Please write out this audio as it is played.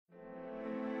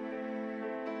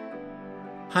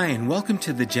Hi, and welcome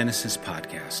to the Genesis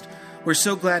Podcast. We're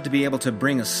so glad to be able to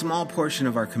bring a small portion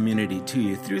of our community to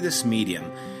you through this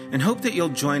medium, and hope that you'll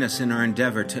join us in our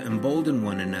endeavor to embolden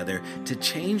one another to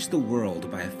change the world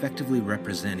by effectively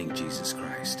representing Jesus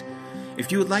Christ.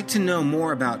 If you would like to know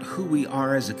more about who we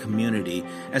are as a community,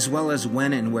 as well as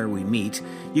when and where we meet,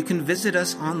 you can visit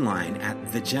us online at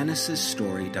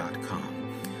thegenesisstory.com.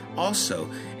 Also,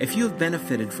 if you have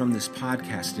benefited from this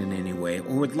podcast in any way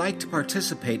or would like to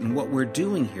participate in what we're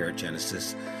doing here at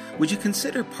Genesis, would you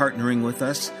consider partnering with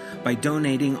us by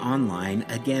donating online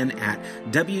again at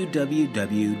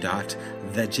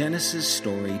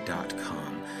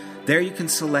www.thegenesisstory.com. There you can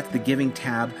select the giving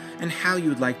tab and how you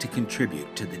would like to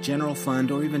contribute to the general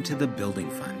fund or even to the building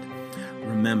fund.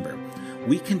 Remember,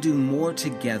 we can do more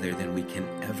together than we can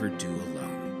ever do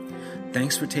alone.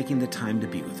 Thanks for taking the time to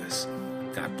be with us.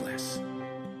 God bless.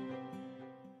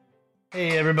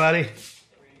 Hey, everybody.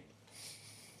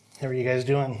 How are you guys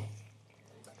doing?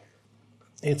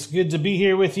 It's good to be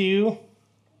here with you.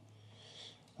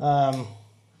 And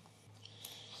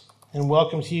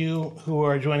welcome to you who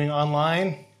are joining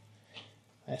online.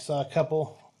 I saw a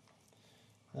couple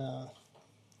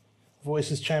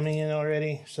voices chiming in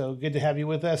already, so good to have you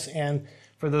with us. And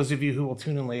for those of you who will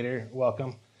tune in later,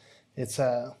 welcome. It's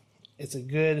a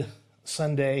good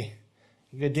Sunday.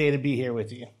 Good day to be here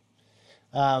with you.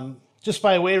 Just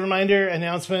by way of reminder,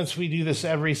 announcements, we do this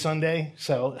every Sunday.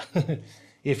 So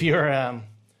if you're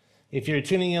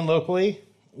tuning in locally,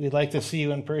 we'd like to see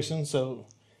you in person. So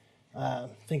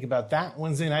think about that.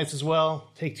 Wednesday nights as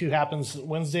well. Take Two happens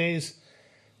Wednesdays.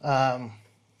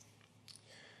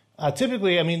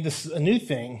 Typically, this is a new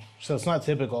thing, so it's not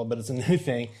typical, but it's a new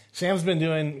thing. Sam's been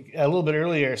doing a little bit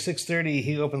earlier, 6:30,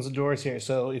 he opens the doors here.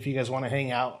 So if you guys want to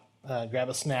hang out, grab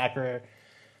a snack or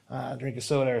drink a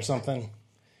soda or something,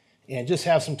 and just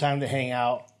have some time to hang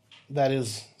out. That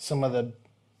is some of the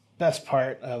best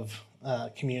part of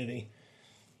community.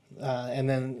 And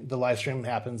then the live stream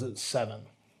happens at 7.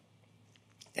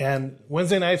 And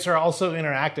Wednesday nights are also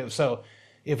interactive. So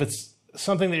if it's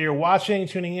something that you're watching,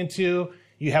 tuning into,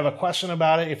 you have a question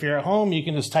about it, if you're at home, you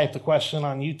can just type the question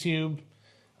on YouTube.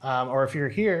 Or if you're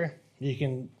here, you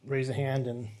can raise a hand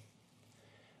and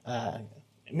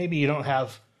maybe you don't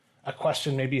have a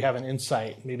question, maybe you have an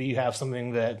insight, maybe you have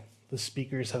something that the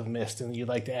speakers have missed and you'd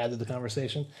like to add to the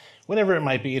conversation. Whatever it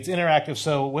might be, it's interactive,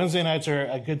 so Wednesday nights are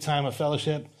a good time of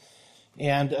fellowship.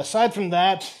 And aside from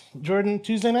that, Jordan,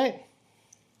 Tuesday night?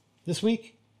 This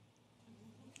week?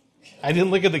 I didn't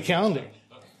look at the calendar.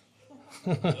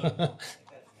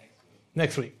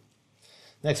 Next week.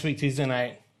 Next week, Tuesday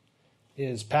night,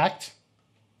 is packed?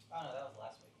 Oh, no,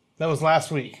 that was last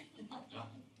week. That was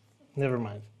last week. Never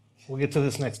mind. We'll get to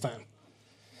this next time.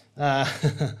 Next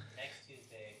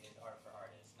Tuesday is Art for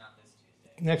Artists, not this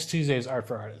Tuesday. Next Tuesday is Art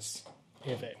for Artists.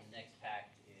 AFA. The next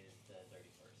pact is the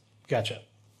 31st. Gotcha.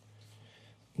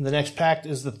 The next pact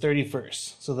is the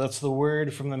 31st. So that's the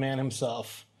word from the man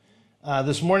himself.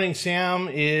 This morning, Sam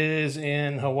is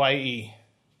in Hawaii.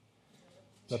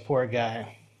 The poor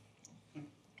guy.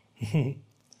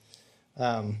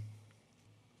 I'll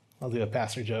do a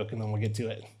pastor joke and then we'll get to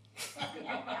it.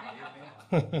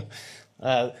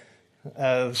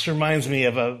 This reminds me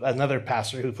of another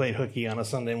pastor who played hooky on a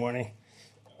Sunday morning.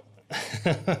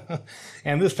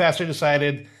 And this pastor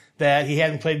decided that he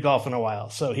hadn't played golf in a while,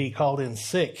 so he called in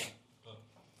sick.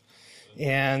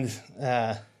 And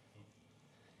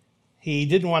he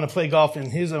didn't want to play golf in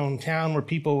his own town where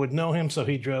people would know him, so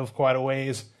he drove quite a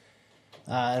ways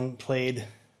and played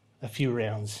a few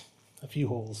rounds, a few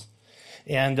holes.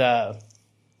 And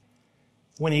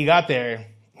when he got there,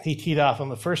 he teed off on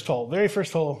the first hole, very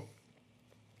first hole,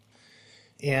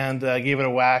 and gave it a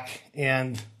whack.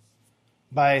 And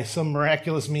by some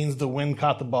miraculous means, the wind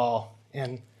caught the ball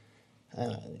and,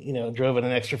 drove it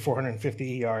an extra 450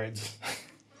 yards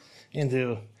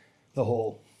into the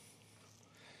hole.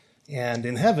 And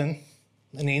in heaven,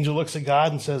 an angel looks at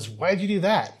God and says, "Why'd you do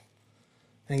that?"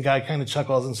 And God kind of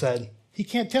chuckles and said, "He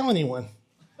can't tell anyone."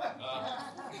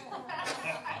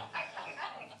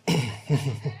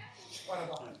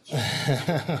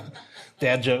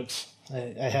 Dad jokes.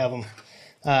 I have them.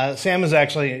 Sam is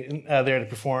actually there to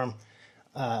perform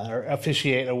or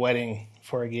officiate a wedding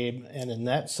for Gabe and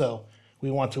Annette. So we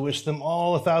want to wish them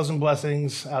all 1,000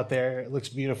 blessings out there. It looks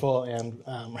beautiful, and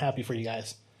we're happy for you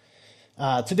guys.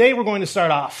 Today we're going to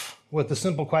start off with a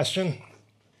simple question.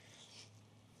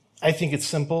 I think it's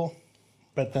simple,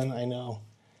 but then I know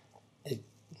it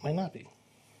might not be.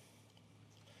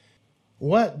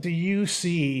 What do you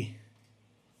see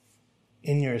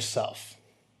in yourself?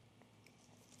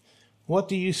 What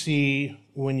do you see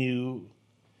when you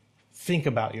think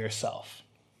about yourself?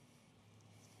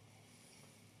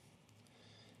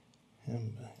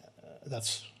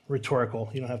 That's rhetorical.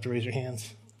 You don't have to raise your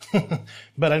hands.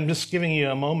 But I'm just giving you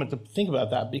a moment to think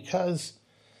about that because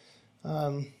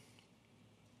I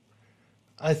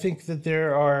think that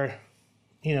there are,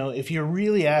 if you're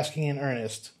really asking in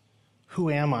earnest, who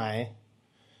am I?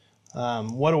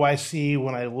 What do I see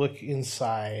when I look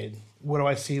inside? What do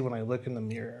I see when I look in the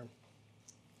mirror?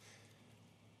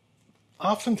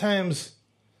 Oftentimes,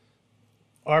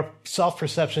 our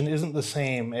self-perception isn't the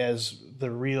same as the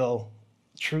real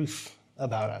truth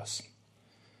about us.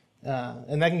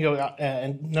 And that can go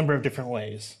a number of different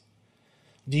ways.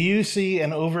 Do you see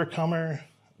an overcomer?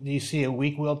 Do you see a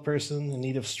weak-willed person in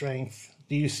need of strength?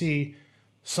 Do you see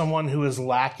someone who is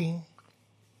lacking?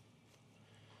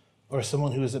 Or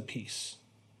someone who is at peace?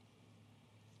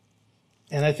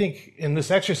 And I think in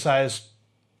this exercise,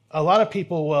 a lot of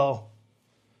people will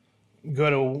go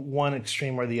to one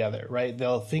extreme or the other, right?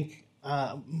 They'll think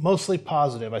mostly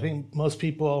positive. I think most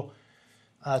people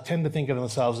tend to think of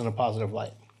themselves in a positive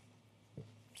light.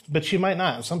 But you might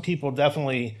not. Some people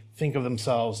definitely think of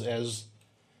themselves as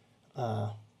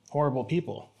horrible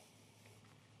people.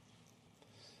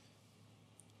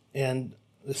 And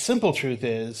the simple truth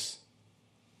is,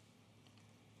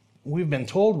 we've been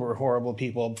told we're horrible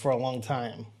people for a long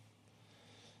time.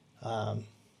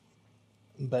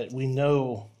 But we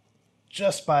know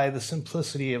just by the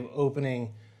simplicity of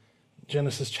opening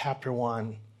Genesis chapter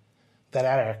 1 that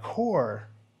at our core,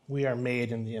 we are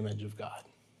made in the image of God.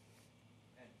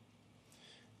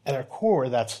 At our core,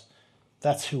 that's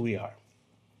who we are.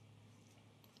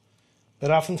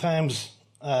 But oftentimes,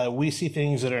 we see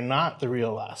things that are not the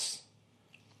real us,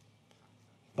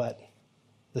 but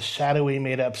the shadowy,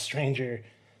 made-up stranger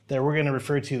that we're going to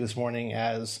refer to this morning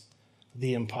as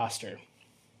the imposter.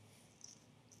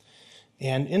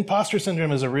 And imposter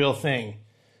syndrome is a real thing.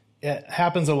 It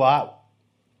happens a lot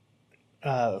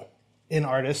in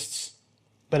artists,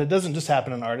 but it doesn't just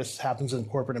happen in artists. It happens in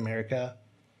corporate America.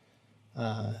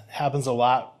 Happens a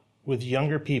lot with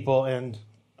younger people and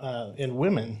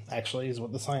women, actually, is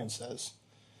what the science says.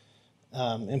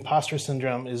 Imposter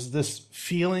syndrome is this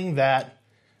feeling that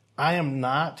I am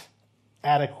not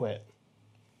adequate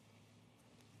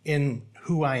in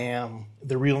who I am.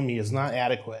 The real me is not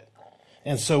adequate.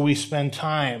 And so we spend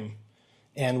time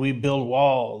and we build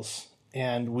walls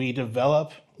and we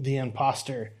develop the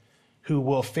imposter who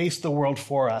will face the world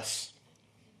for us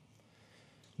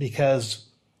because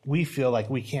we feel like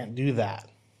we can't do that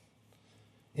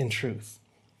in truth.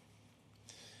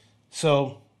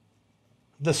 So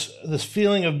this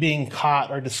feeling of being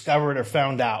caught or discovered or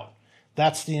found out,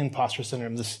 that's the imposter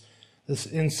syndrome, this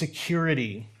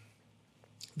insecurity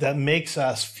that makes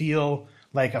us feel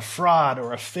like a fraud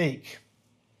or a fake.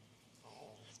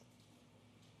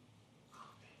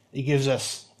 It gives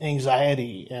us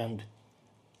anxiety and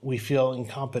we feel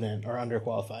incompetent or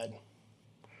underqualified.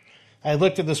 I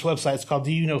looked at this website, it's called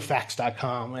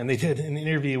doyouknowfacts.com, and they did an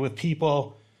interview with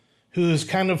people whose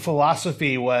kind of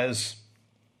philosophy was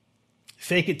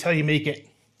fake it till you make it.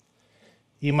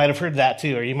 You might have heard that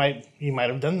too, or you might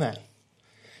have done that.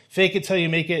 Fake it till you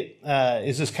make it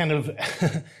is this kind of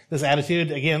this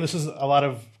attitude. Again, this is a lot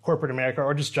of corporate America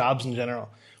or just jobs in general,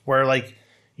 where like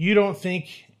you don't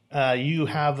think you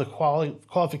have the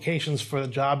qualifications for the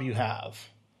job you have.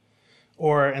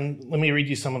 And let me read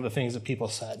you some of the things that people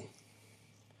said.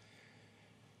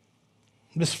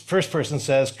 This first person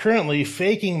says, currently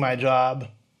faking my job,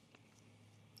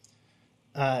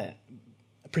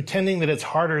 pretending that it's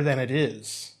harder than it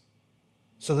is.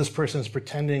 So this person is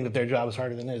pretending that their job is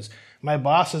harder than it is. My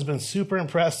boss has been super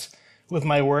impressed with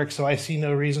my work, so I see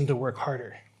no reason to work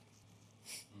harder.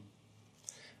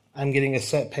 I'm getting a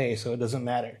set pay, so it doesn't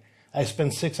matter. I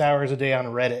spend 6 hours a day on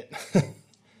Reddit,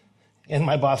 and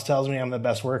my boss tells me I'm the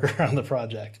best worker on the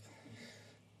project.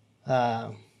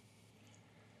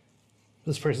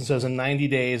 This person says, in 90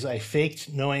 days, I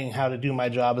faked knowing how to do my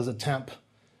job as a temp,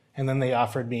 and then they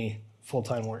offered me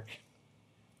full-time work.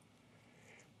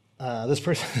 This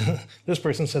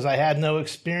person says, I had no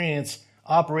experience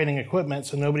operating equipment,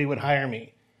 so nobody would hire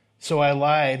me. So I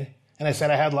lied, and I said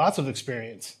I had lots of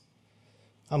experience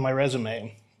on my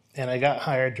resume, and I got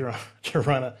hired to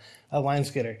run a line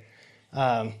skidder.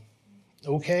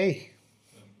 Okay.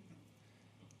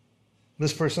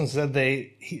 This person said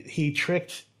he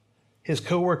tricked his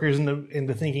coworkers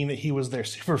into thinking that he was their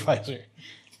supervisor.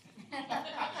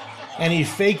 And he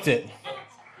faked it.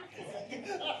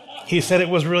 He said it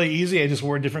was really easy. I just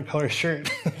wore a different color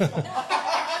shirt.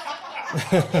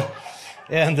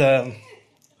 And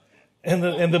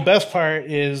the best part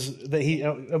is that he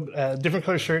a different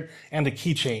color shirt and a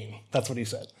keychain. That's what he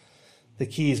said. the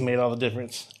keys made all the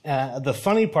difference. The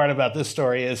funny part about this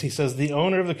story is he says the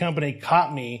owner of the company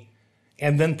caught me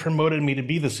and then promoted me to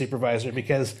be the supervisor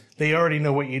because they already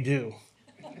know what you do.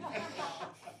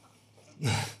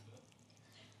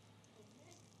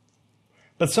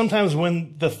 But sometimes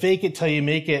when the fake it till you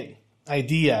make it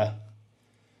idea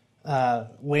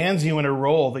lands you in a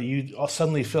role that you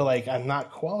suddenly feel like I'm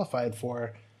not qualified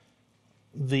for,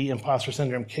 the imposter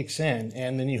syndrome kicks in,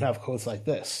 and then you have quotes like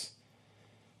this.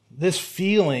 This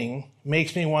feeling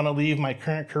makes me want to leave my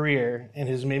current career and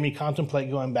has made me contemplate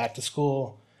going back to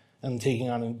school and taking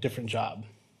on a different job.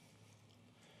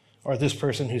 Or this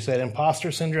person who said,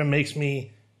 imposter syndrome makes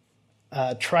me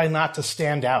try not to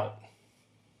stand out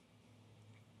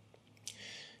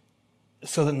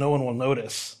so that no one will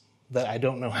notice that I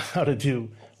don't know how to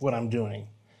do what I'm doing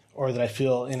or that I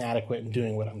feel inadequate in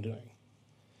doing what I'm doing.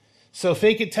 So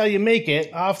fake it till you make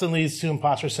it often leads to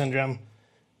imposter syndrome,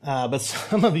 but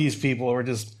some of these people were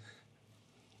just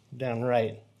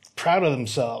downright proud of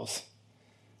themselves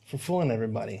for fooling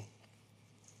everybody.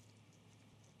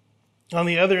 On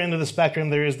the other end of the spectrum,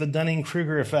 there is the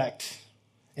Dunning-Kruger effect.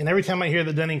 And every time I hear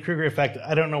the Dunning-Kruger effect,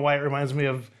 I don't know why it reminds me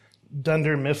of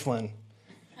Dunder Mifflin.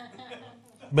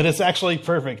 But it's actually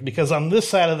perfect, because on this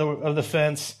side of the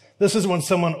fence, this is when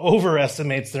someone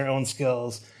overestimates their own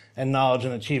skills and knowledge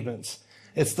and achievements.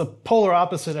 It's the polar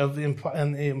opposite of the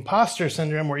imposter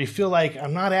syndrome, where you feel like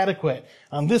I'm not adequate.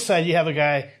 On this side, you have a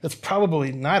guy that's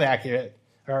probably not accurate,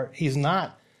 or he's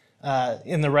not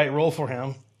in the right role for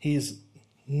him. He's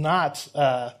not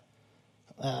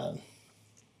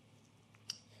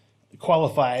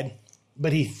qualified,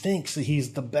 but he thinks that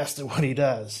he's the best at what he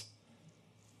does.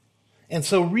 And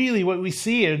so really what we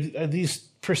see are these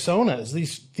personas,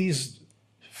 these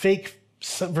fake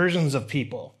versions of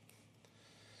people.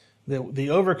 The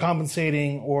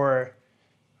overcompensating, or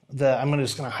I'm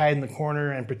just going to hide in the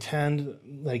corner and pretend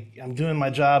like I'm doing my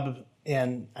job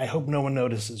and I hope no one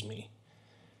notices me.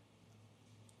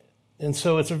 And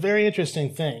so it's a very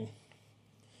interesting thing.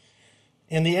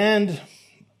 In the end,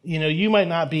 you might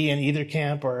not be in either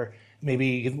camp, or maybe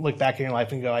you can look back in your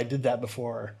life and go, I did that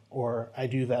before, or I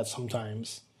do that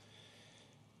sometimes.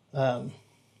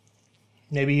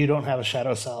 Maybe you don't have a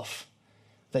shadow self,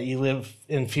 that you live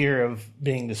in fear of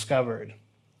being discovered.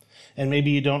 And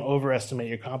maybe you don't overestimate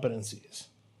your competencies.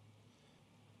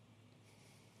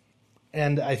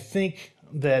 And I think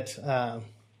that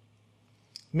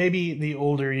maybe the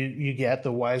older you get,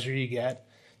 the wiser you get,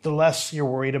 the less you're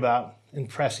worried about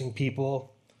impressing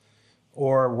people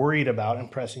or worried about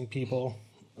impressing people.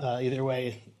 Either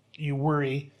way, you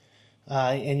worry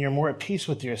and you're more at peace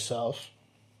with yourself.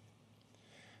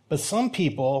 But some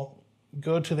people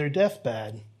go to their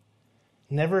deathbed,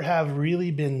 never have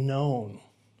really been known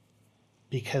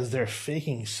because they're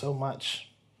faking so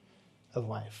much of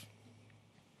life.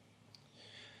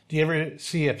 Do you ever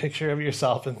see a picture of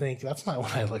yourself and think, that's not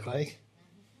what I look like?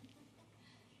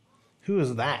 Who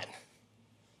is that?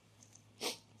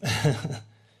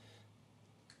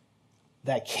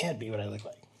 That can't be what I look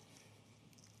like.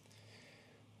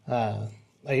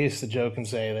 I used to joke and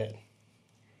say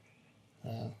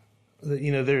that,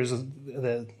 there's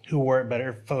the who wore it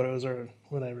better photos or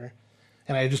whatever.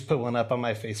 And I just put one up on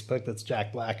my Facebook that's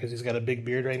Jack Black because he's got a big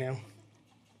beard right now.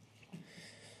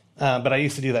 But I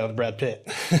used to do that with Brad Pitt.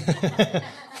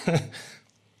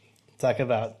 Talk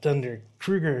about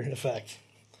Dunning-Kruger effect.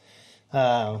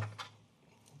 But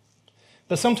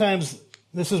sometimes,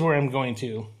 this is where I'm going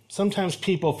to, sometimes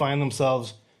people find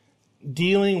themselves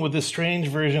dealing with this strange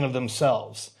version of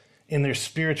themselves in their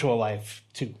spiritual life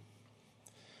too.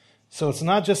 So it's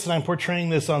not just that I'm portraying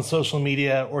this on social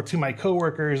media or to my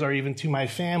coworkers or even to my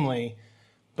family,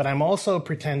 but I'm also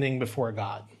pretending before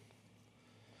God.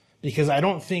 Because I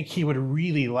don't think he would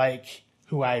really like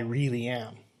who I really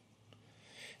am.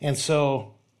 And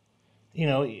so,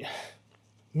 maybe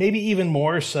even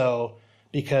more so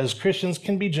because Christians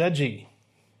can be judgy.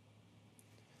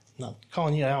 I'm not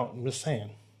calling you out, I'm just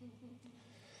saying.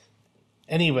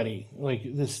 Anybody, like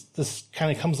this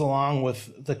kind of comes along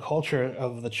with the culture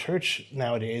of the church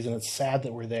nowadays, and it's sad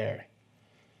that we're there.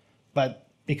 But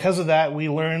because of that, we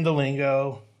learn the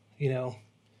lingo,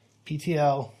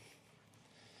 PTL,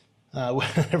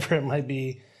 whatever it might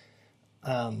be,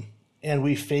 and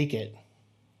we fake it.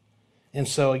 And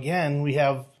so again, we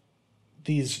have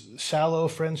these shallow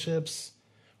friendships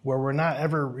where we're not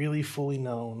ever really fully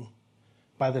known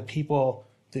by the people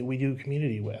that we do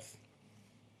community with.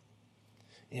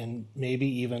 And maybe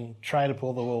even try to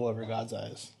pull the wool over God's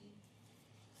eyes.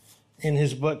 In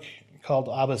his book called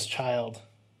Abba's Child,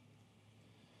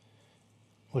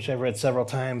 which I've read several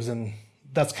times, and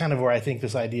that's kind of where I think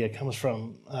this idea comes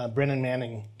from. Brennan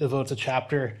Manning devotes a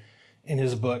chapter in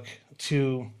his book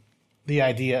to the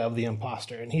idea of the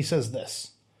imposter. And he says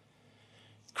this: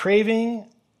 craving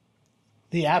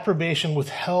the approbation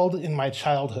withheld in my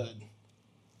childhood.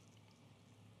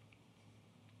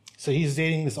 So he's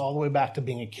dating this all the way back to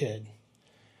being a kid.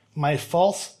 My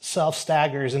false self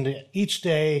staggers into each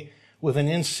day with an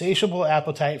insatiable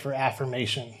appetite for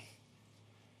affirmation.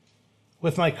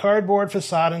 With my cardboard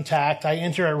facade intact, I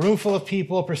enter a room full of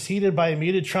people preceded by a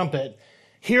muted trumpet.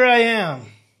 Here I am.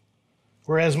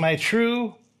 Whereas my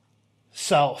true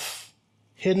self,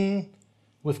 hidden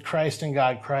with Christ and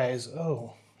God, cries,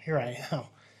 oh, here I am.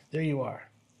 There you are.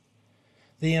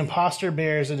 The imposter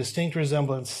bears a distinct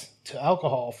resemblance to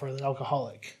alcohol for the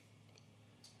alcoholic.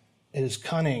 It is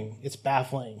cunning, it's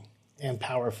baffling, and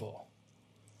powerful.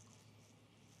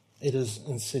 It is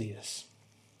insidious.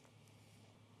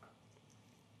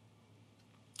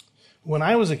 When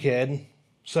I was a kid,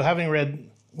 so having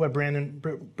read what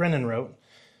Brennan wrote,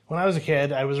 when I was a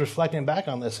kid, I was reflecting back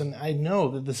on this, and I know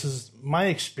that this is my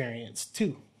experience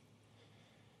too.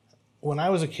 When I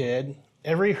was a kid,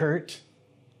 every hurt,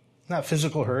 not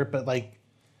physical hurt, but like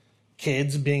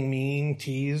kids being mean,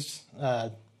 teased,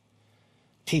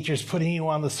 teachers putting you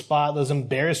on the spot, those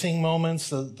embarrassing moments,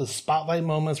 the spotlight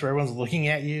moments where everyone's looking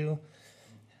at you,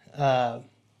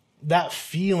 that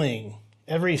feeling,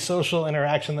 every social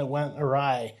interaction that went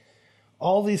awry,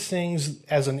 all these things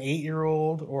as an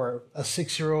 8-year-old or a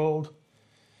 6-year-old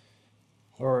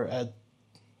or a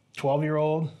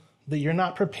 12-year-old that you're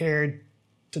not prepared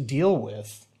to deal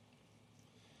with.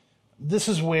 This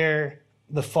is where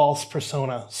the false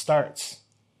persona starts.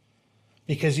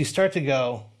 Because you start to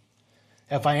go,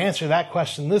 if I answer that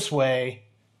question this way,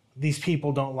 these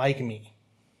people don't like me.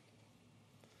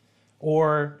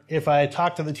 Or if I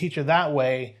talk to the teacher that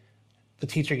way, the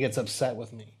teacher gets upset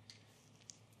with me.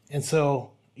 And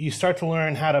so you start to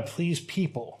learn how to please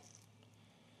people.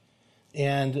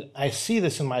 And I see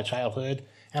this in my childhood,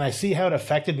 and I see how it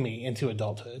affected me into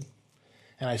adulthood,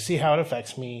 and I see how it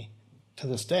affects me to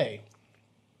this day.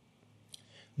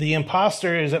 The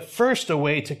imposter is at first a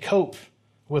way to cope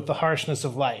with the harshness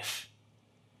of life.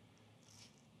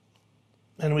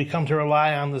 And we come to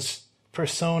rely on this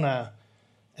persona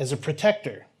as a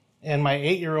protector. And my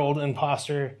 8-year-old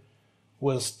imposter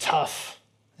was tough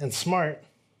and smart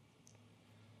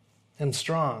and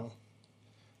strong,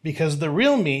 because the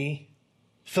real me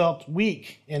felt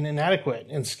weak and inadequate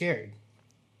and scared.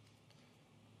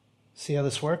 See how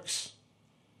this works?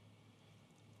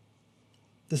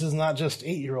 This is not just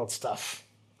 8-year-old stuff.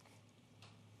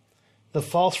 The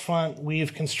false front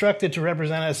we've constructed to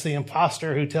represent us, the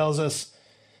imposter who tells us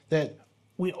that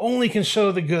we only can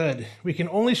show the good. We can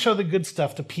only show the good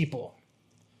stuff to people.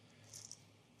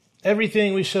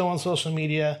 Everything we show on social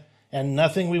media and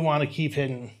nothing we want to keep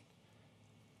hidden.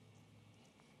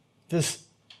 This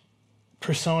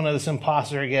persona, this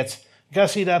imposter, gets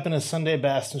gussied up in his Sunday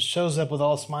best and shows up with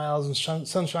all smiles and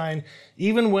sunshine,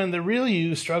 even when the real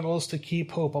you struggles to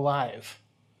keep hope alive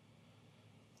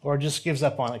or just gives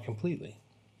up on it completely.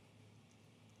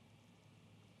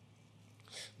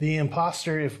 The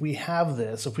imposter, if we have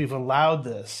this, if we've allowed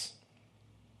this,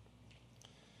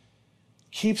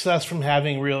 keeps us from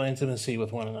having real intimacy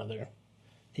with one another.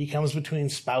 He comes between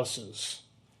spouses.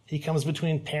 He comes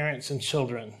between parents and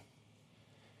children.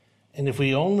 And if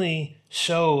we only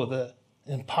show the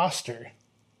imposter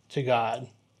to God,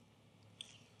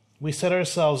 we set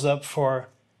ourselves up for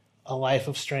a life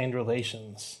of strained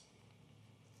relations.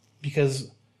 Because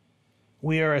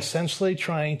we are essentially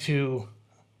trying to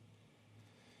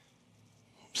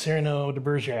Cyrano de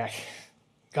Bergerac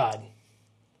God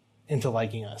into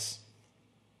liking us.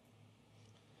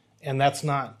 And that's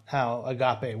not how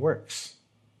agape works.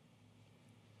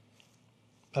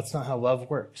 That's not how love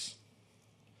works.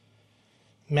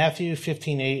 Matthew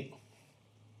 15:8.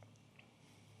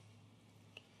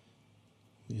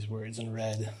 These words in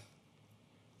red.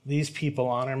 These people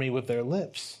honor me with their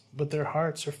lips, but their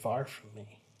hearts are far from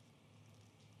me.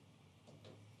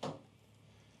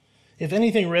 If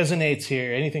anything resonates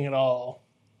here, anything at all,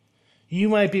 you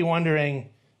might be wondering,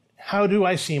 how do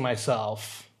I see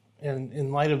myself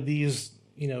in light of these,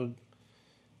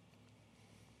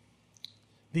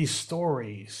 these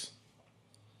stories?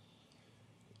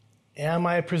 Am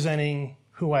I presenting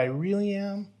who I really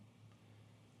am?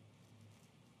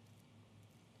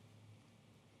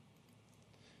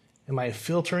 Am I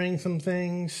filtering some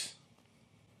things?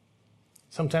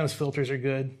 Sometimes filters are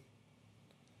good.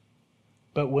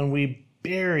 But when we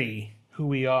bury who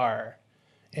we are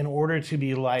in order to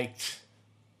be liked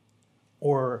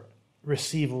or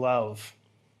receive love,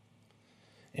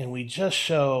 and we just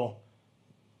show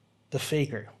the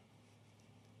faker,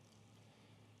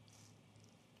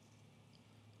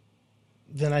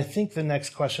 then I think the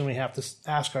next question we have to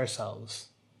ask ourselves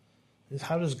is,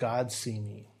 how does God see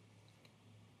me?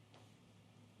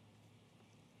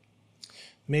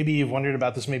 Maybe you've wondered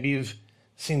about this. Maybe you've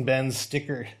seen Ben's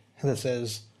sticker that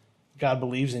says, God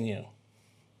believes in you.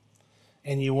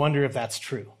 And you wonder if that's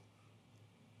true.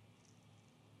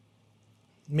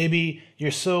 Maybe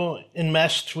you're so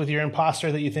enmeshed with your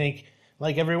imposter that you think,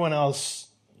 like everyone else,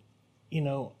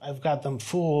 I've got them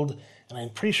fooled, and I'm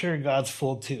pretty sure God's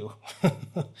fooled too.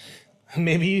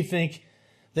 Maybe you think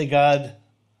that God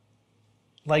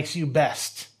likes you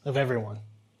best of everyone,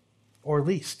 or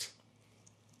least.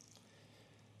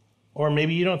 Or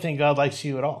maybe you don't think God likes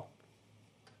you at all.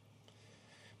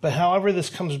 But however this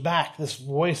comes back, this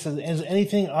voice is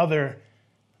anything other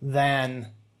than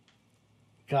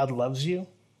God loves you.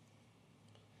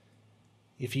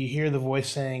 If you hear the voice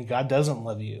saying God doesn't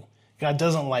love you, God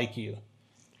doesn't like you,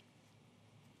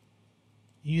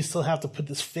 you still have to put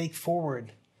this fake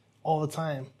forward all the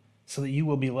time so that you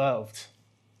will be loved.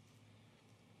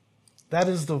 That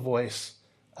is the voice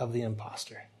of the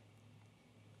imposter.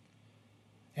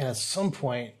 And at some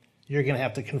point, you're going to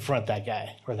have to confront that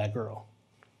guy or that girl.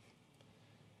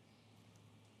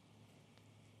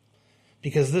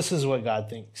 Because this is what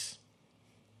God thinks.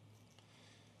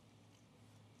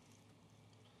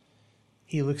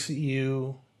 He looks at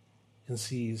you and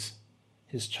sees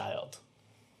his child.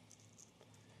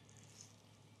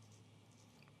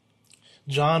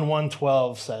 John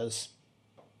 1:12 says,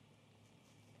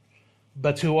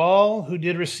 "But to all who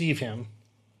did receive him,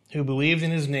 who believed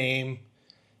in his name,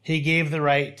 he gave the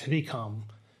right to become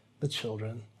the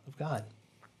children of God."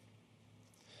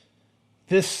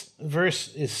 This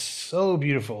verse is so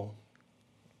beautiful,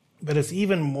 but it's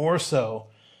even more so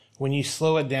when you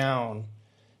slow it down.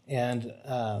 And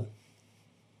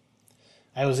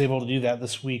I was able to do that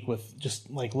this week with just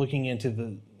like looking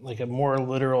into a more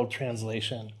literal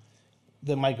translation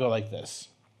that might go like this.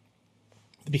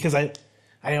 Because I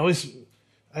always,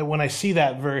 when I see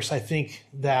that verse, I think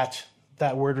that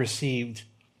word received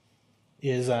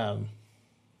is, I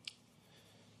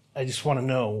just want to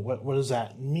know, what does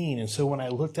that mean? And so when I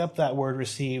looked up that word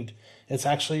received, it's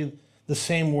actually the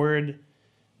same word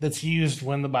that's used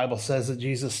when the Bible says that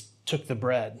Jesus took the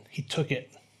bread. He took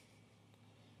it.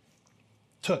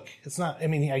 Took. It's not,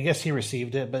 I guess he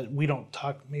received it, but we don't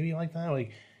talk maybe like that,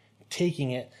 like taking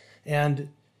it. And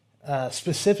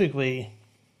specifically,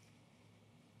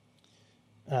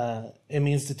 it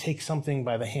means to take something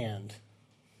by the hand.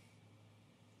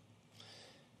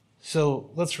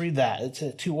 So let's read that. It's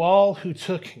to all who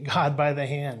took God by the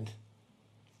hand.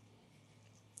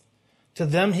 To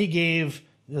them he gave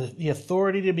the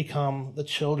authority to become the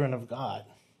children of God,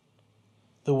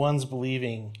 the ones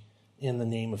believing in the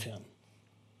name of him.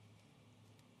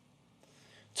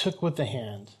 Took with the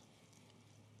hand.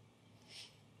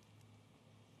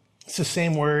 It's the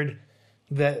same word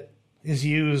that is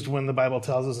used when the Bible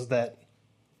tells us that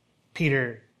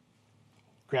Peter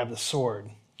grabbed a sword,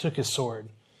 took his sword,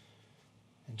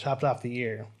 and chopped off the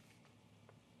ear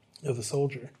of the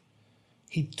soldier.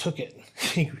 He took it.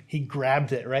 He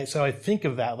grabbed it, right? So I think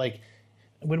of that. Like,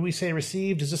 when we say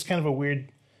received, is this kind of a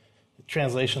weird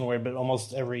translation word, but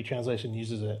almost every translation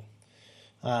uses it.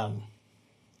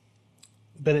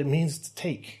 But it means to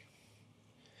take.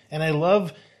 And I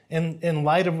love, in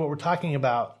light of what we're talking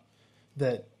about,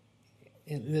 that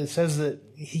it says that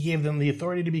he gave them the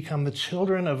authority to become the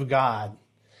children of God.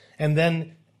 And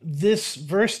then this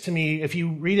verse to me, if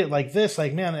you read it like this,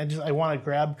 like, man, I want to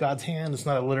grab God's hand. It's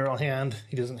not a literal hand.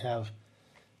 He doesn't have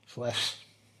flesh.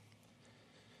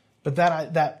 But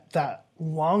that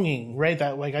longing, right?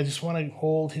 That like, I just want to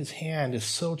hold his hand is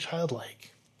so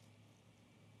childlike.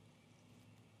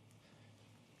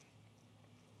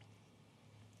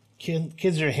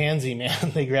 Kids are handsy,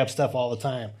 man. They grab stuff all the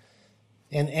time.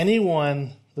 And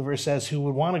anyone, the verse says, who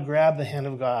would want to grab the hand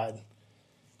of God,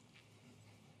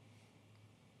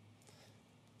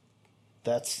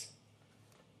 that's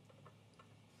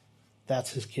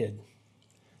his kid.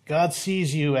 God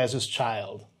sees you as his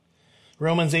child.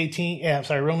 Romans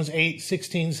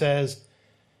 8:16 says,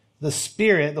 the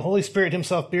Spirit, the Holy Spirit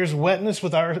himself bears witness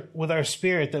with our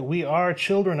spirit that we are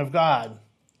children of God.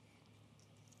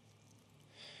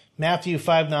 Matthew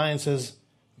 5:9 says,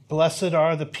 blessed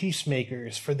are the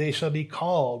peacemakers, for they shall be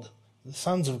called the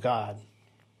sons of God.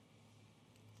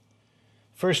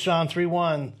 1 John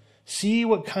 3:1, see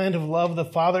what kind of love the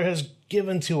Father has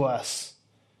given to us,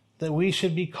 that we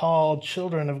should be called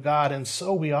children of God, and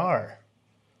so we are.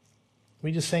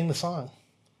 We just sang the song.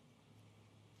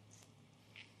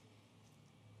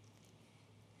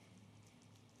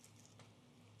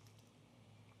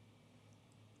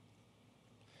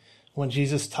 when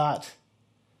Jesus taught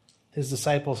his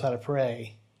disciples how to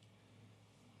pray,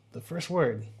 the first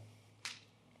word,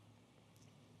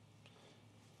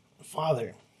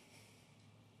 Father,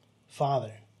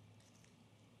 Father.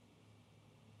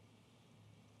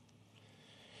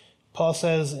 Paul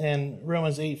says in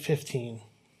Romans 8:15,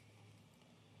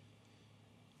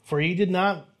 "For you did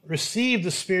not receive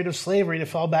the spirit of slavery to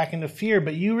fall back into fear,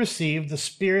 but you received the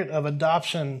spirit of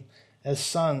adoption as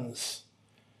sons,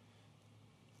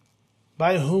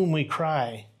 by whom we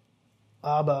cry,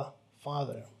 Abba,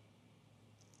 Father."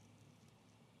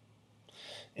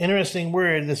 Interesting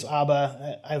word, this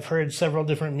Abba. I've heard several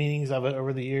different meanings of it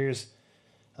over the years.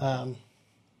 And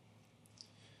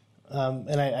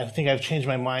I think I've changed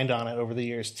my mind on it over the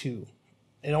years too.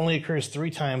 It only occurs 3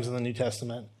 times in the New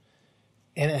Testament.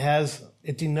 And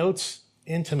it denotes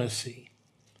intimacy.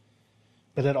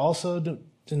 But it also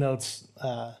denotes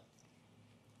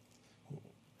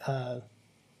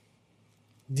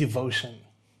devotion.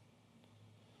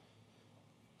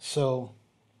 So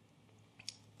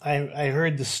I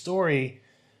heard the story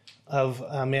of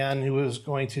a man who was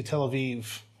going to Tel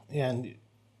Aviv, and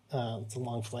it's a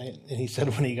long flight, and he said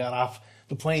when he got off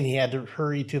the plane he had to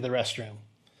hurry to the restroom.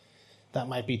 That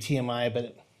might be TMI,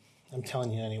 but I'm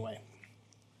telling you anyway.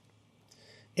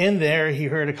 In there, he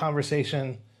heard a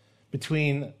conversation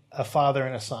between a father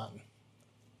and a son,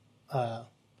 a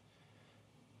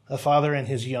father and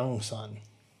his young son.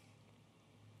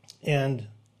 And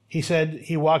he said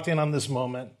he walked in on this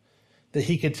moment that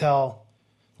he could tell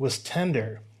was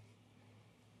tender,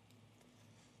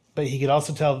 but he could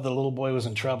also tell that the little boy was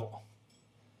in trouble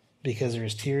because there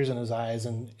was tears in his eyes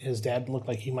and his dad looked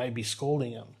like he might be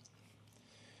scolding him.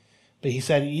 But he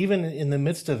said even in the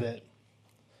midst of it,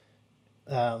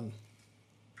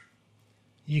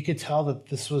 you could tell that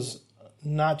this was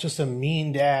not just a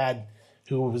mean dad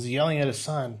who was yelling at his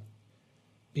son,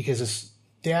 because his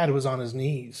dad was on his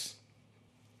knees,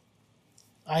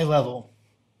 eye level.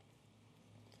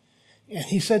 And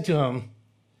he said to him,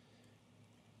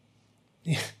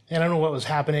 I don't know what was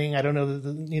happening. I don't know,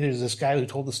 neither is this guy who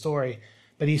told the story.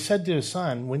 But he said to his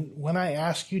son, when I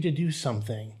ask you to do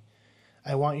something,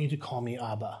 I want you to call me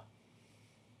Abba.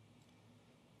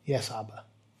 Yes, Abba.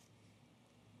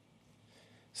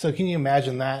 So can you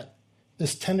imagine that?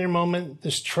 This tender moment,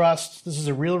 this trust, this is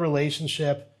a real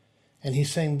relationship. And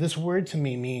he's saying, this word to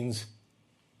me means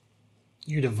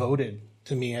you're devoted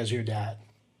to me as your dad.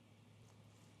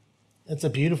 It's a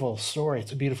beautiful story.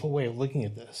 It's a beautiful way of looking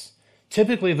at this.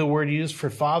 Typically, the word used for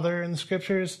father in the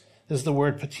scriptures is the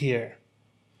word patir.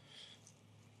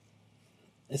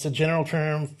 It's a general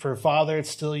term for father. It's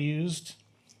still used.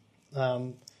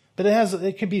 But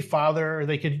it could be father,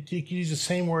 or you could use the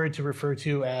same word to refer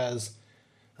to as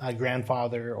a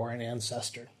grandfather or an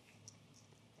ancestor.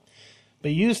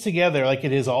 But used together, like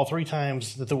it is all 3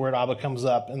 times that the word Abba comes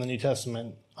up in the New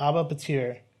Testament, Abba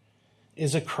patir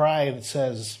is a cry that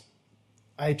says,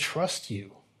 I trust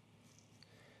you,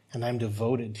 and I'm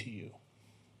devoted to you,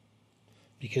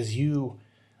 because you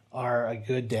are a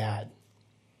good dad.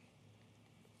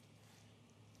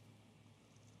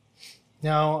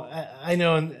 Now, I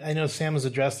know Sam has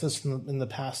addressed this in the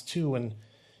past too, and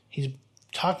he's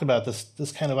talked about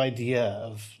this kind of idea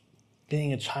of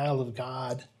being a child of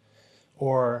God,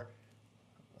 or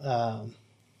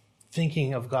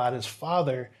thinking of God as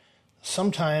Father.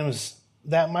 Sometimes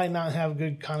that might not have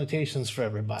good connotations for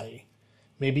everybody.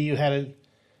 Maybe you had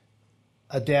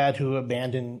a dad who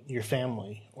abandoned your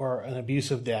family, or an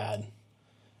abusive dad,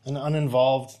 an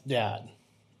uninvolved dad,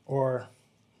 or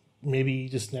maybe you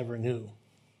just never knew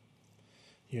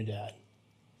your dad.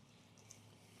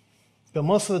 But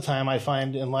most of the time I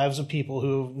find in lives of people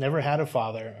who've never had a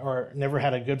father or never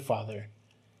had a good father,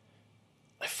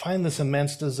 I find this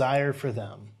immense desire for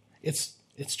them. It's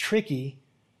tricky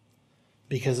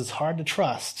because it's hard to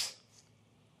trust,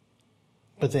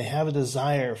 but they have a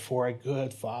desire for a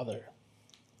good father.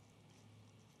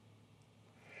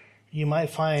 You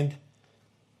might find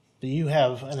that you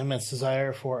have an immense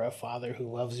desire for a father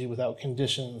who loves you without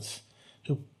conditions,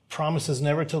 who promises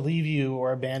never to leave you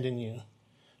or abandon you,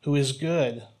 who is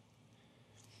good.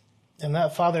 And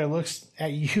that father looks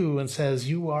at you and says,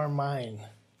 you are mine.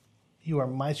 You are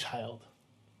my child.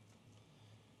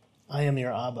 I am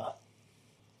your Abba.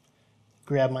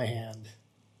 Grab my hand.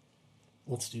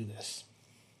 Let's do this.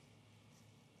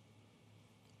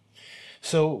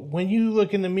 So when you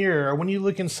look in the mirror, or when you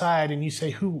look inside and you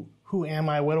say, who am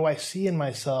I? What do I see in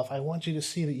myself? I want you to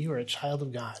see that you are a child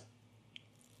of God.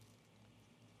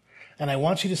 And I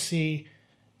want you to see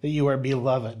that you are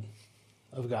beloved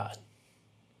of God.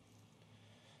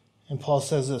 And Paul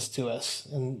says this to us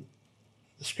in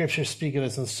The scriptures speak of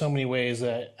this in so many ways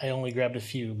that I only grabbed a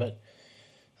few, but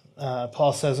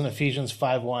Paul says in Ephesians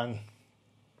 5:1,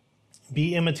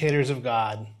 be imitators of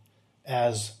God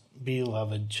as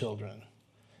beloved children.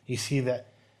 You see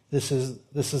that this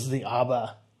is the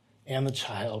Abba and the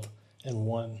child in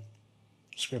one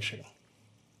scripture.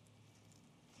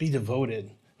 Be devoted,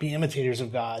 be imitators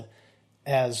of God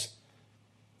as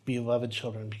beloved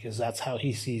children, because that's how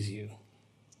he sees you.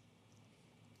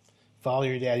 Follow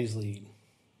your daddy's lead.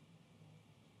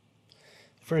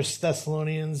 1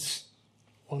 Thessalonians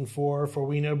 1:4, for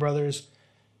we know, brothers,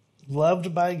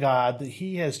 loved by God, that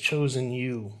he has chosen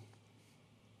you.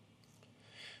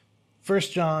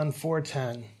 1 John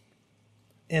 4:10,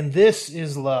 and this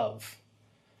is love,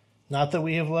 not that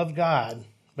we have loved God,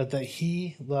 but that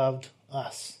he loved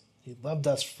us. He loved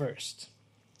us first.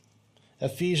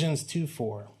 Ephesians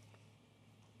 2:4,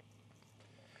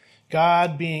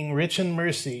 God being rich in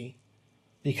mercy,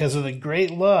 because of the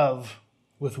great love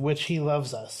with which he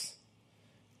loves us,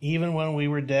 even when we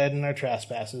were dead in our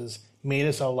trespasses, made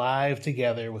us alive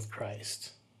together with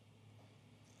Christ.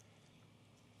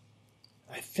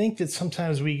 I think that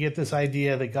sometimes we get this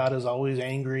idea that God is always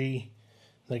angry,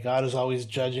 that God is always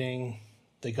judging,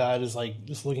 that God is like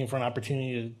just looking for an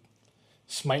opportunity to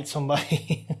smite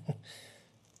somebody.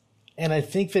 And I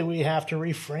think that we have to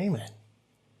reframe it.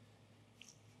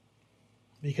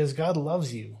 Because God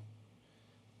loves you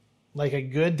like a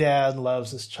good dad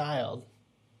loves his child.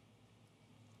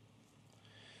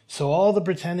 So all the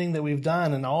pretending that we've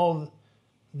done and all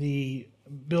the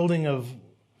building of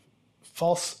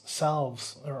false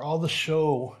selves or all the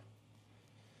show,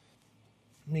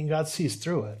 I mean, God sees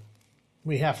through it.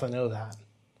 We have to know that.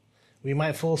 We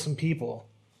might fool some people.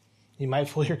 You might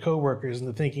fool your coworkers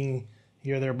into thinking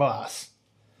you're their boss.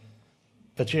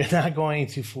 But you're not going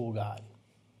to fool God.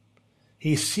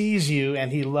 He sees you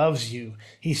and he loves you.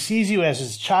 He sees you as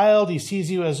his child. He sees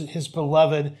you as his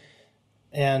beloved.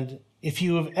 And if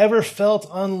you have ever felt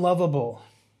unlovable,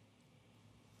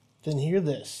 then hear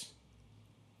this.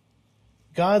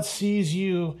 God sees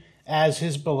you as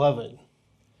his beloved.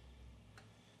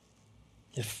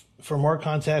 If for more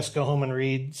context, go home and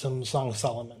read some Song of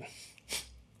Solomon.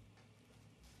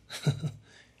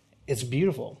 It's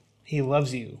beautiful. He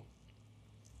loves you.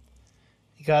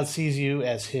 God sees you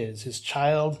as his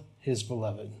child, his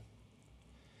beloved.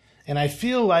 And I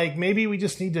feel like maybe we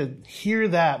just need to hear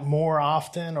that more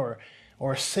often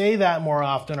or say that more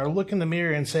often or look in the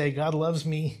mirror and say, God loves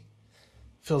me.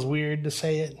 Feels weird to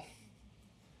say it.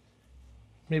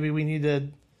 Maybe we need to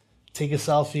take a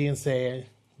selfie and say,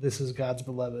 this is God's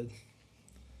beloved,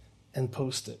 and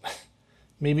post it.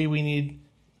 Maybe we need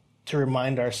to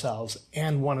remind ourselves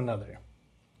and one another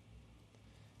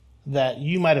that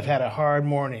you might have had a hard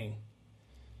morning.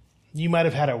 You might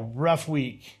have had a rough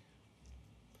week.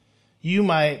 You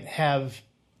might have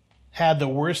had the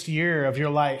worst year of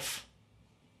your life.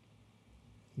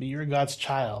 But you're God's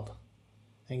child,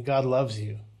 and God loves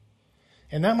you.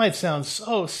 And that might sound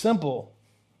so simple,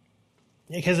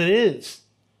 because it is.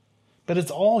 But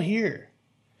it's all here.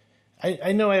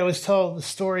 I know I always tell the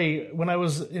story. When I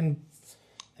was in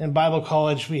Bible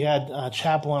college, we had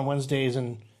chapel on Wednesdays,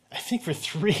 and I think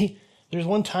there's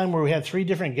one time where we had 3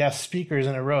 different guest speakers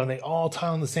in a row, and they all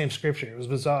taught on the same scripture. It was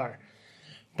bizarre.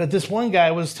 But this one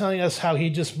guy was telling us how he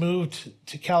just moved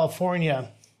to California,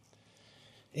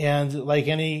 and like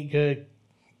any good,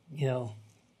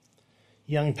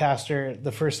 young pastor,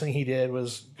 the first thing he did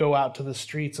was go out to the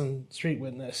streets and street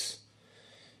witness.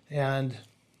 And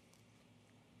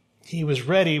he was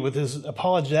ready with his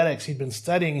apologetics. He'd been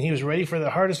studying, and he was ready for the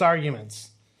hardest arguments.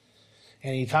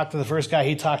 And he talked to the first guy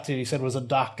he talked to, he said was a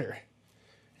doctor.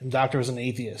 And the doctor was an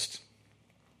atheist.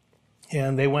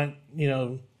 And they went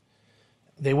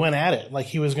at it like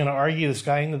he was going to argue this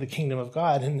guy into the kingdom of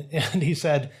God. And he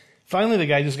said, finally the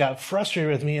guy just got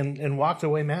frustrated with me and walked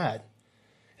away mad.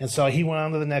 And so he went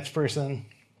on to the next person.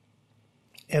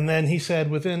 And then he said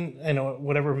within,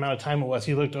 whatever amount of time it was,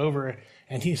 he looked over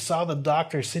and he saw the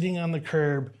doctor sitting on the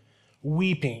curb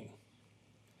weeping.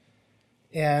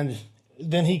 And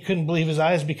then he couldn't believe his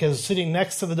eyes, because sitting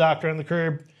next to the doctor on the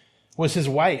curb was his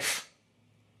wife.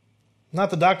 Not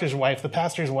the doctor's wife, the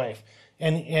pastor's wife.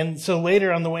 And so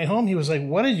later on the way home, he was like,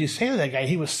 what did you say to that guy?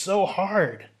 He was so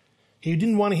hard. He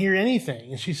didn't want to hear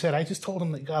anything. And she said, I just told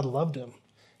him that God loved him.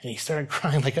 And he started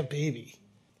crying like a baby.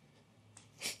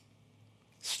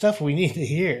 Stuff we need to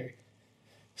hear.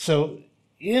 So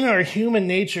in our human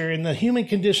nature, in the human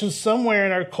condition, somewhere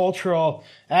in our cultural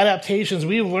adaptations,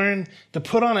 we've learned to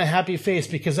put on a happy face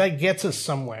because that gets us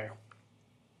somewhere.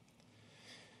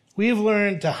 We've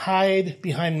learned to hide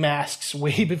behind masks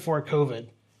way before COVID.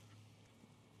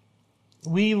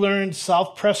 We learned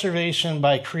self-preservation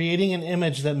by creating an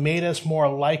image that made us more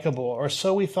likable, or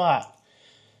so we thought.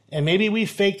 And maybe we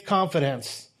faked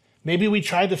confidence. Maybe we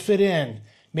tried to fit in.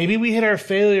 Maybe we hid our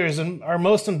failures and our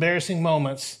most embarrassing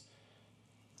moments.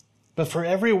 But for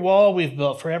every wall we've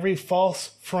built, for every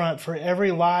false front, for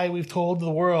every lie we've told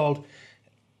the world,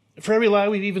 for every lie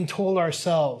we've even told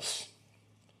ourselves,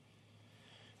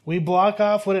 we block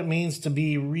off what it means to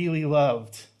be really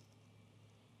loved.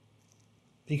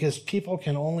 Because people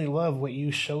can only love what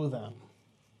you show them.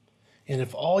 And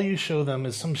if all you show them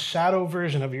is some shadow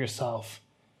version of yourself,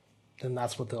 then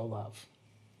that's what they'll love.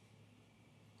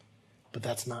 But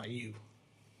that's not you.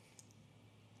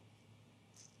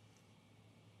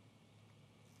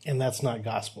 And that's not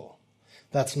gospel.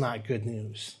 That's not good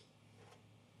news.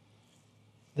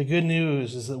 The good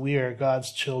news is that we are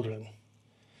God's children.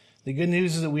 The good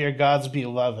news is that we are God's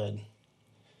beloved.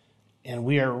 And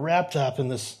we are wrapped up in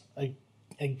this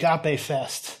agape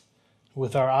fest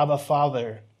with our Abba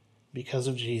Father because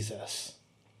of Jesus.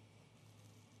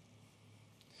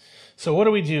 So what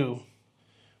do we do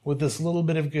with this little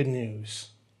bit of good news?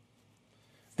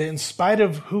 That in spite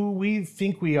of who we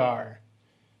think we are,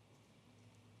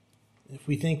 if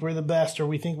we think we're the best or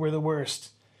we think we're the worst,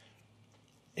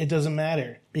 it doesn't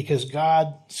matter because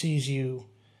God sees you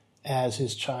as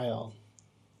his child.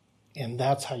 And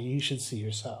that's how you should see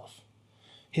yourself.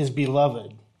 His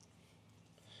beloved.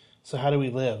 So how do we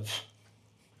live?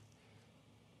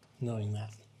 Knowing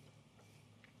that.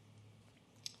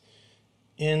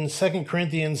 In 2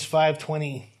 Corinthians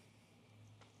 5:20,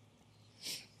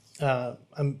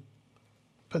 I'm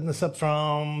putting this up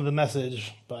from the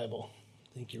Message Bible.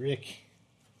 Thank you, Rick.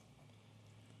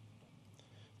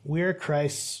 We're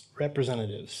Christ's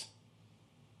representatives.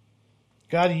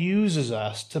 God uses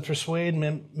us to persuade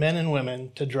men and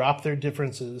women to drop their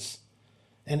differences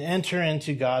and enter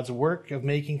into God's work of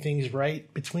making things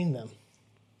right between them.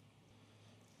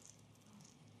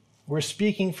 We're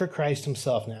speaking for Christ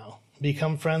himself now.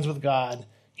 Become friends with God.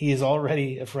 He is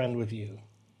already a friend with you.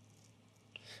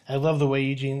 I love the way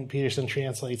Eugene Peterson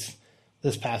translates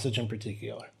this passage in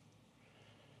particular.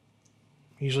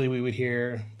 Usually we would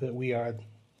hear that we are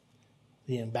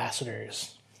the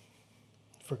ambassadors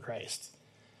for Christ.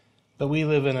 But we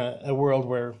live in a world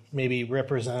where maybe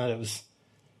representatives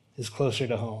is closer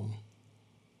to home.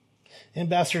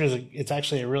 Ambassador it's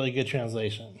actually a really good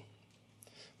translation.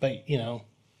 But,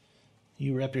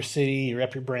 you rep your city, you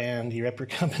rep your brand, you rep your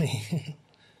company.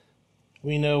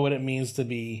 We know what it means to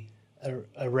be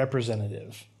a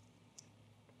representative.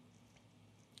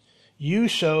 You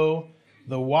show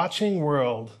the watching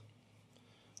world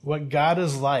what God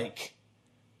is like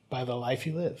by the life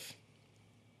you live.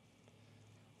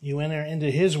 You enter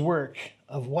into his work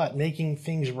of what? Making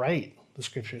things right, the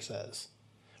scripture says.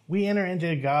 We enter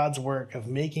into God's work of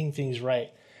making things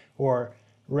right, or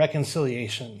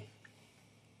reconciliation.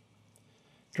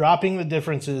 Dropping the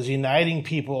differences, uniting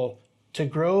people to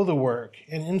grow the work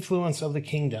and influence of the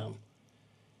kingdom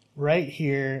right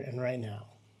here and right now.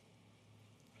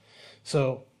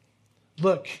 So,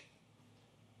 look,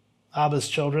 Abba's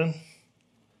children.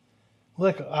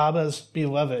 Look, Abba's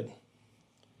beloved.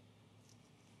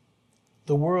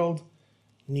 The world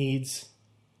needs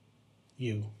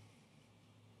you.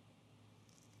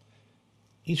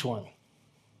 Each one.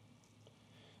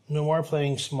 No more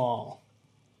playing small.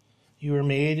 You were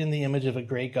made in the image of a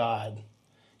great God.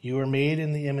 You were made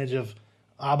in the image of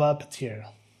Abba Pater.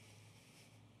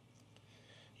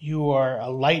 You are a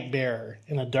light bearer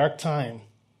in a dark time.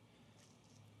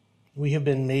 We have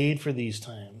been made for these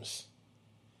times.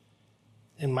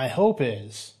 And my hope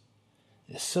is,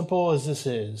 as simple as this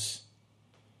is,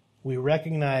 we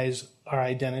recognize our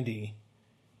identity,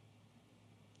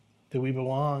 that we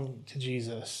belong to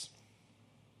Jesus,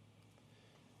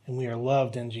 and we are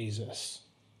loved in Jesus.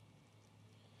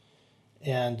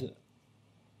 And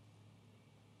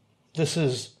this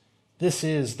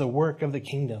is the work of the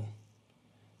kingdom,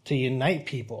 to unite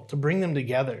people, to bring them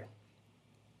together,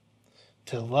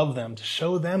 to love them, to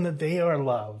show them that they are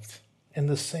loved in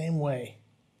the same way.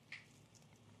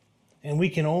 And we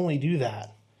can only do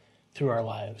that through our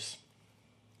lives.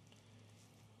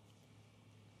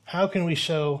 How can we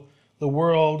show the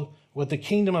world what the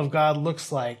kingdom of God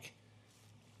looks like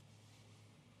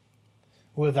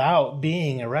without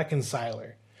being a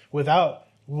reconciler, without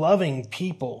loving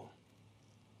people?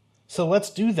 So let's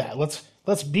do that.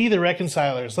 Let's be the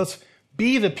reconcilers. Let's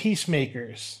be the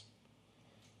peacemakers.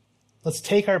 Let's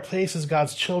take our place as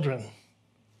God's children.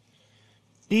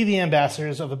 Be the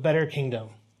ambassadors of a better kingdom,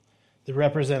 the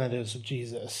representatives of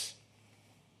Jesus.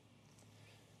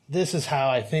 This is how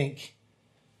I think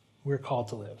we're called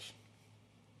to live.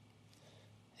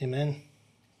 Amen.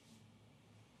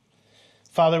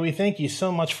 Father, we thank you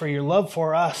so much for your love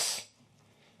for us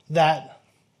that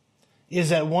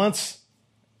is at once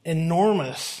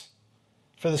enormous.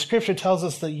 For the scripture tells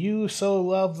us that you so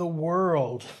love the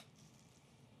world.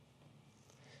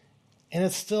 And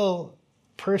it's still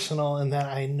personal in that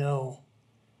I know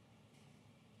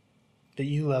that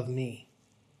you love me.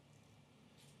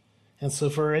 And so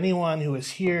for anyone who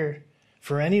is here,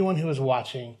 for anyone who is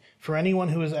watching, for anyone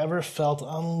who has ever felt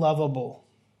unlovable,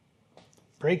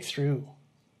 break through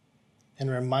and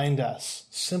remind us,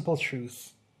 simple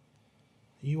truth,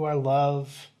 you are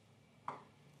love,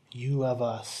 you love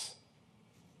us.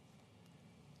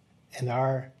 And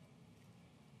our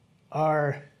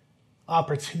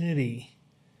opportunity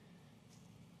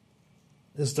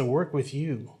is to work with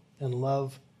you and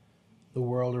love the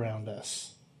world around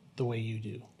us the way you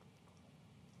do.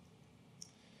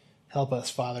 Help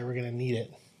us, Father, we're going to need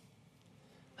it.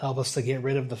 Help us to get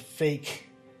rid of the fake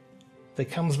that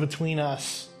comes between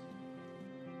us.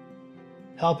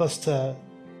 Help us to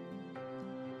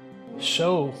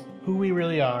show who we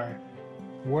really are,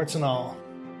 warts and all,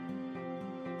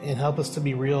 and help us to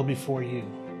be real before you.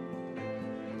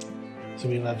 So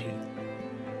we love you,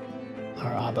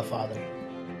 our Abba Father.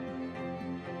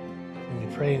 And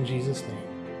we pray in Jesus' name.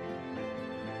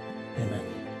 Amen.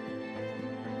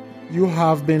 You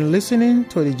have been listening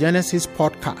to the Genesis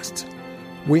podcast.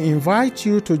 We invite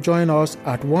you to join us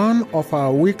at one of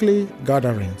our weekly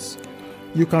gatherings.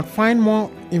 You can find more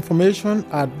information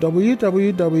at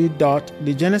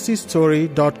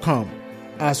www.thegenesisstory.com,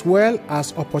 as well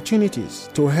as opportunities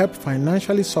to help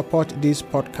financially support this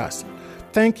podcast.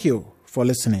 Thank you for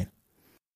listening.